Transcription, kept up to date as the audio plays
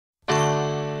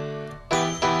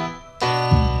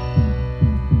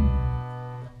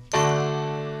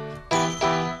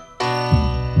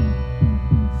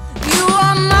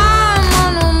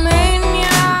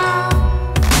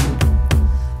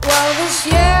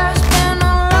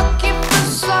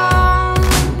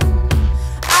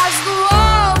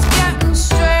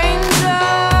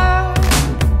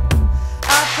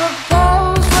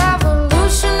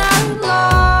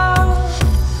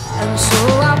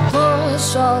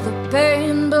saw the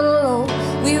pain below.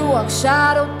 We walked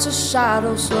shadow to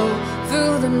shadow, slow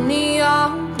through the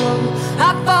neon glow.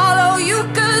 I follow you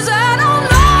 'cause I don't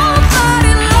know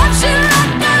nobody loves you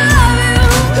like I love you.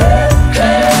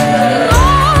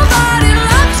 Nobody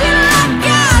loves you like I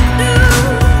do.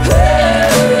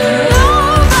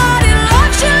 Nobody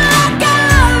loves you like I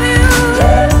love you.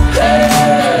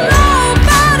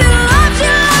 Nobody loves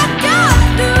you like I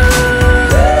do.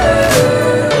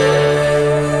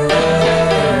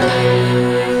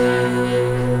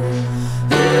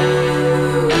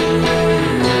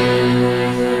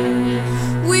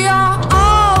 We are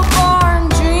all born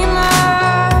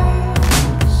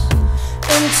dreamers,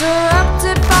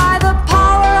 interrupted by the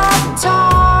power of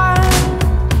time.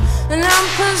 And I'm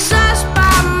possessed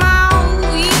by my own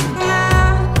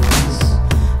weakness,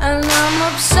 and I'm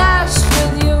obsessed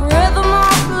with your rhythm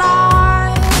of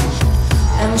life.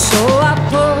 And so I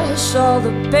push all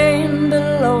the pain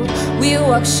below. We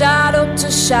walk shadow to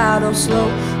shadow, slow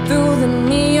through the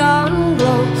neon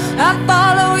glow. I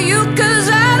follow you 'cause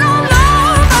I don't know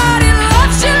nobody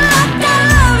loves you like I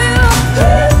love you.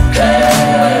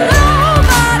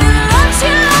 Nobody loves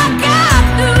you like I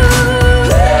do.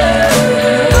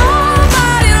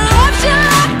 Nobody loves you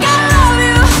like I love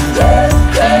you.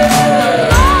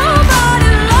 Nobody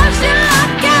loves you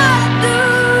like I do.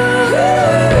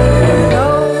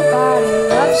 Nobody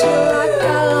loves you like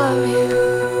I love you.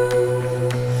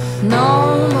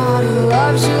 Nobody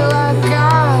loves you like I